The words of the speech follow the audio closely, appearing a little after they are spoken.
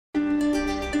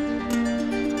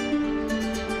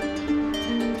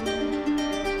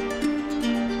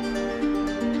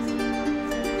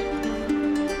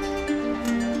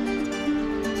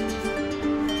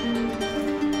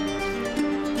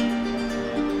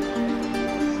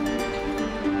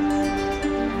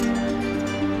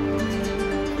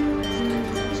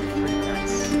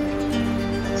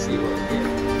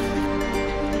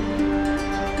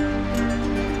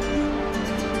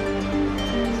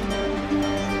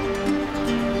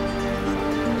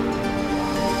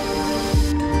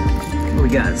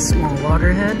got a small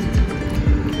loggerhead.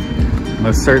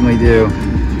 Most certainly do.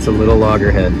 It's a little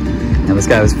loggerhead. Now this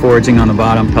guy was foraging on the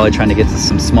bottom, probably trying to get to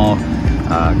some small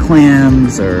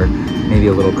clams or maybe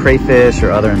a little crayfish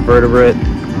or other invertebrate.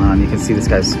 You can see this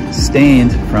guy's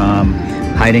stained from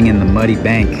hiding in the muddy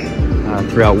bank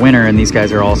throughout winter, and these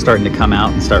guys are all starting to come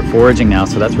out and start foraging now,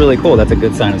 so that's really cool. That's a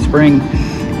good sign of spring.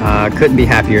 Couldn't be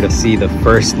happier to see the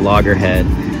first loggerhead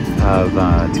of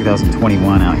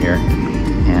 2021 out here,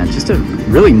 and just a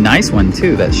really nice one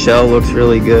too. That shell looks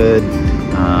really good.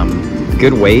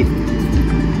 Good weight,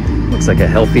 looks like a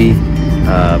healthy,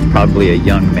 probably a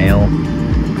young male,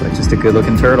 but just a good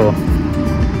looking turtle.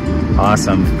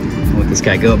 Awesome. I'll let this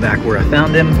guy go back where I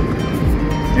found him.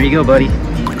 There you go, buddy.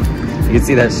 You can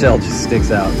see that shell just sticks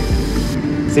out.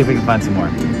 Let's see if we can find some more.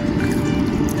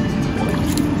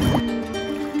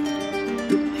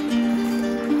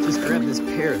 Just grabbed this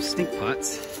pair of stink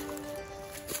pots.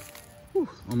 Whew,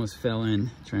 almost fell in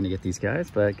trying to get these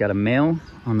guys, but got a male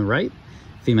on the right,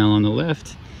 female on the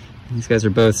left. These guys are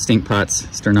both stink pots,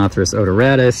 Sternothris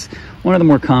odoratus, one of the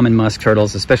more common musk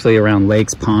turtles, especially around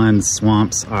lakes, ponds,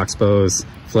 swamps, oxbows,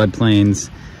 floodplains.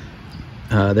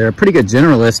 They're a pretty good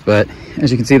generalist, but as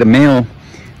you can see, the male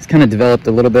has kind of developed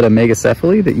a little bit of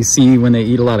megacephaly that you see when they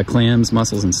eat a lot of clams,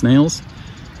 mussels, and snails.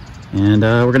 And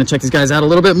we're gonna check these guys out a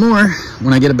little bit more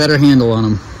when I get a better handle on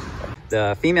them.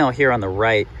 The female here on the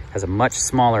right has a much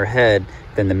smaller head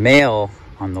than the male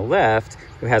on the left,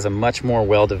 who has a much more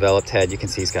well-developed head. You can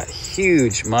see he's got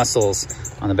huge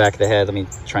muscles on the back of the head. Let me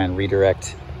try and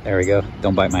redirect. There we go.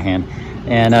 Don't bite my hand.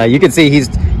 And you can see he's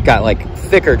got like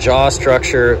thicker jaw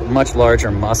structure, much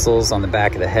larger muscles on the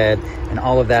back of the head. And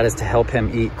all of that is to help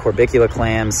him eat corbicula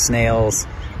clams, snails,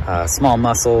 small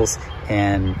mussels,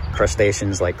 and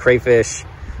crustaceans like crayfish.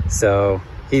 So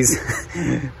he's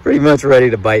pretty much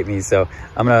ready to bite me. So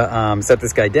I'm gonna set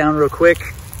this guy down real quick.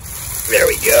 There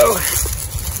we go.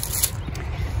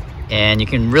 And you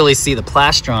can really see the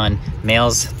plastron.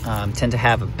 Males tend to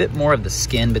have a bit more of the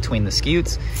skin between the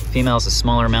scutes. Females a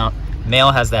smaller amount.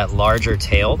 Male has that larger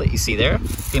tail that you see there.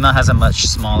 Female has a much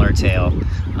smaller tail.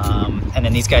 And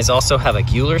then these guys also have a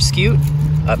gular scute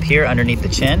up here underneath the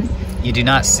chin. You do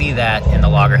not see that in the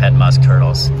loggerhead musk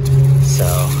turtles. So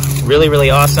really, really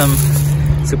awesome.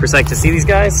 Super psyched to see these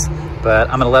guys, but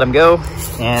I'm gonna let them go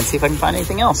and see if I can find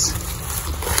anything else.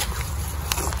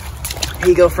 Here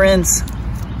you go, friends.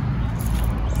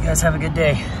 You guys have a good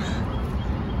day.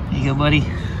 There you go, buddy.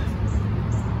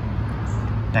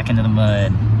 Back into the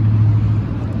mud.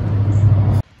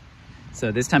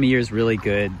 So this time of year is really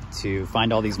good to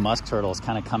find all these musk turtles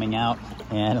kind of coming out,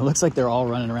 and it looks like they're all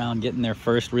running around getting their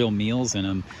first real meals in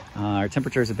them. Our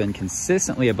temperatures have been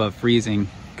consistently above freezing.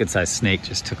 Good sized snake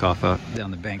just took off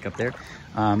down the bank up there.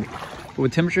 But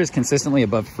with temperatures consistently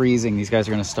above freezing, these guys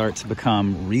are going to start to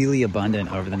become really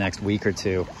abundant over the next week or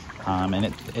two. And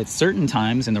at certain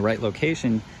times in the right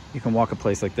location, you can walk a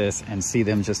place like this and see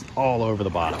them just all over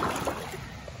the bottom.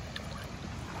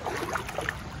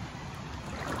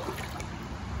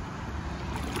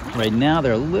 Right now,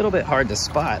 they're a little bit hard to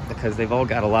spot because they've all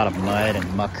got a lot of mud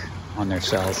and muck on their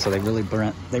shells, so they really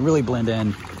blend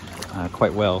in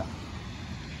quite well.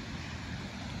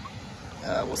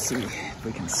 We'll see if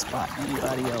we can spot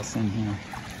anybody else in here.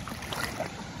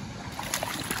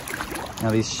 Now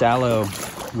these shallow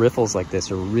riffles like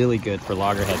this are really good for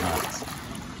loggerhead musks.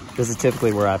 This is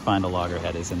typically where I find a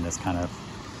loggerhead, is in this kind of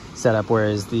setup,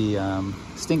 whereas the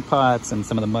stink pots and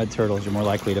some of the mud turtles you're more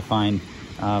likely to find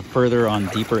further on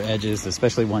deeper edges,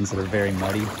 especially ones that are very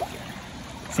muddy.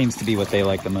 Seems to be what they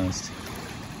like the most.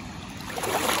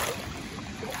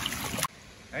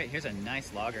 All right, here's a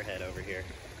nice loggerhead over here.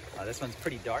 This one's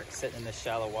pretty dark, sitting in this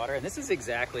shallow water, and this is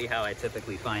exactly how I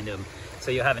typically find them. So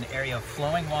you have an area of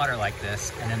flowing water like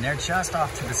this, and then they're just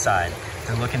off to the side.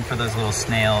 They're looking for those little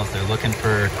snails, they're looking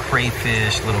for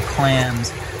crayfish, little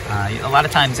clams. A lot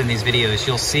of times in these videos,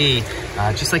 you'll see,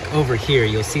 just like over here,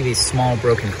 you'll see these small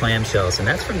broken clam shells, and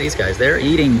that's from these guys. They're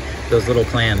eating those little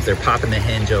clams, they're popping the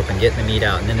hinge open, getting the meat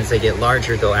out, and then as they get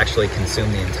larger, they'll actually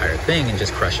consume the entire thing and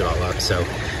just crush it all up. So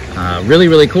really,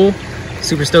 really cool.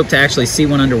 Super stoked to actually see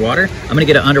one underwater. I'm gonna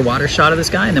get an underwater shot of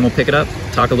this guy and then we'll pick it up,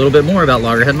 talk a little bit more about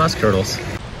loggerhead musk turtles.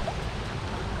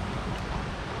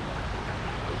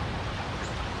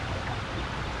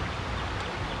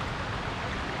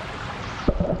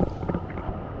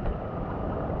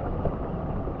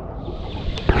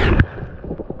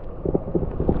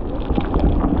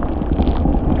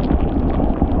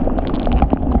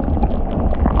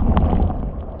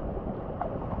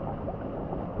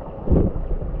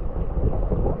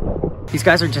 These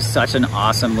guys are just such an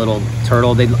awesome little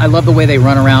turtle. I love the way they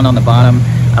run around on the bottom.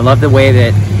 I love the way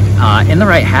that in the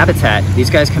right habitat, these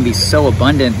guys can be so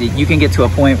abundant that you can get to a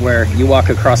point where you walk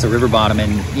across a river bottom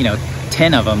and, you know,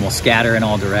 10 of them will scatter in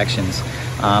all directions.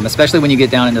 Especially when you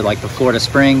get down into like the Florida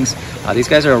Springs. These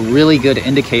guys are a really good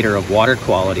indicator of water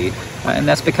quality. And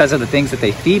that's because of the things that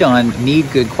they feed on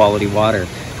need good quality water.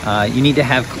 You need to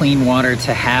have clean water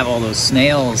to have all those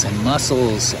snails and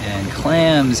mussels and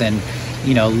clams and,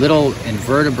 you know, little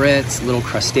invertebrates, little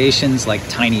crustaceans like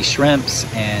tiny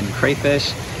shrimps and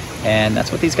crayfish. And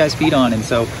that's what these guys feed on. And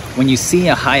so when you see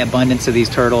a high abundance of these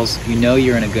turtles, you know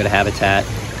you're in a good habitat.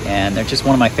 And they're just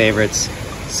one of my favorites.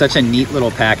 Such a neat little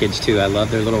package too. I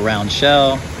love their little round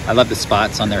shell. I love the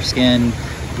spots on their skin,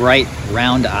 bright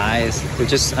round eyes. They're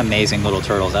just amazing little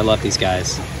turtles. I love these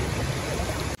guys.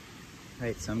 All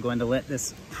right, so I'm going to let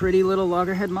this pretty little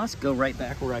loggerhead musk go right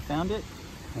back where I found it.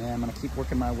 And I'm gonna keep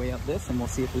working my way up this and we'll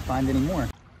see if we find any more.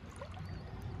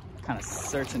 Kind of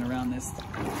searching around this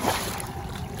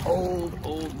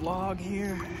old log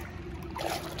here.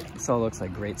 This all looks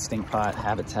like great stink pot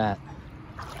habitat.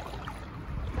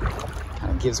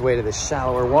 Kind of gives way to the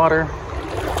shallower water.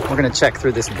 We're gonna check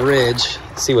through this bridge,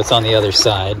 see what's on the other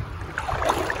side.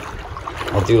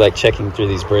 I do like checking through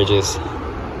these bridges.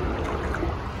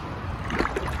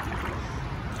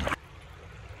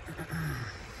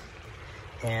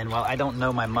 And while I don't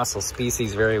know my mussel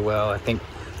species very well, I think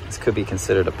this could be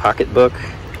considered a pocketbook.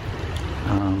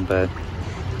 But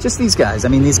just these guys. I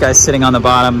mean, these guys sitting on the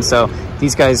bottom, so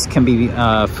these guys can be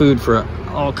food for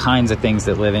all kinds of things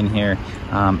that live in here.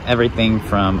 Everything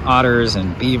from otters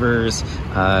and beavers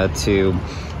to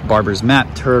Barber's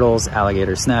map turtles,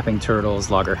 alligator snapping turtles,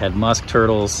 loggerhead musk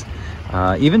turtles.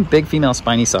 Even big female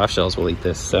spiny softshells will eat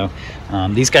this. So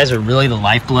these guys are really the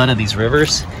lifeblood of these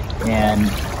rivers. And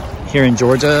here in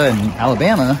Georgia and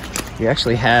Alabama, you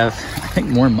actually have, I think,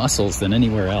 more mussels than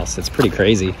anywhere else. It's pretty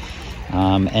crazy.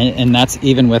 And that's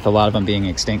even with a lot of them being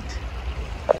extinct.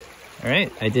 All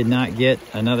right, I did not get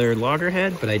another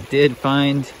loggerhead, but I did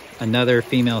find another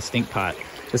female stink pot.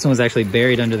 This one was actually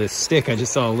buried under this stick. I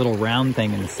just saw a little round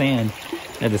thing in the sand.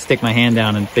 I had to stick my hand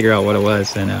down and figure out what it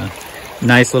was. And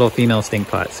nice little female stink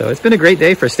pot. So it's been a great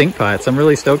day for stink pots. I'm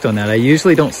really stoked on that. I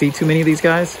usually don't see too many of these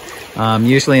guys.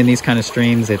 Usually in these kind of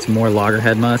streams, it's more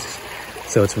loggerhead musks.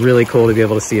 So it's really cool to be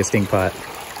able to see a stink pot.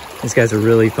 These guys are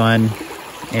really fun.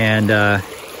 And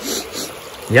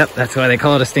yep, that's why they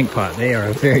call it a stink pot. They are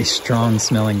a very strong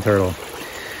smelling turtle.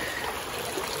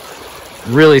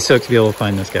 Really stoked to be able to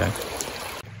find this guy.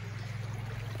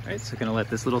 All right, so gonna let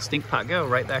this little stink pot go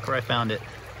right back where I found it.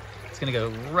 It's gonna go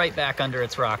right back under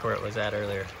its rock where it was at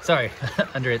earlier. Sorry,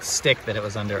 under its stick that it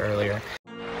was under earlier.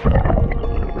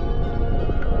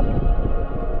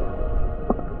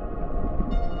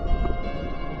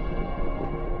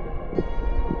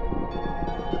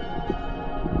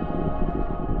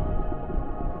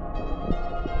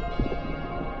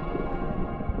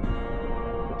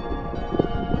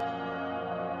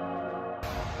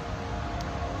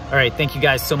 All right, thank you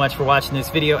guys so much for watching this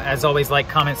video. As always, like,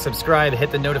 comment, subscribe,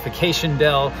 hit the notification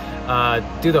bell,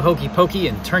 do the hokey pokey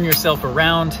and turn yourself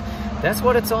around. That's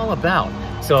what it's all about.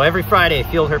 So every Friday,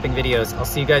 field herping videos. I'll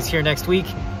see you guys here next week.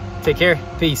 Take care,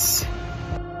 peace.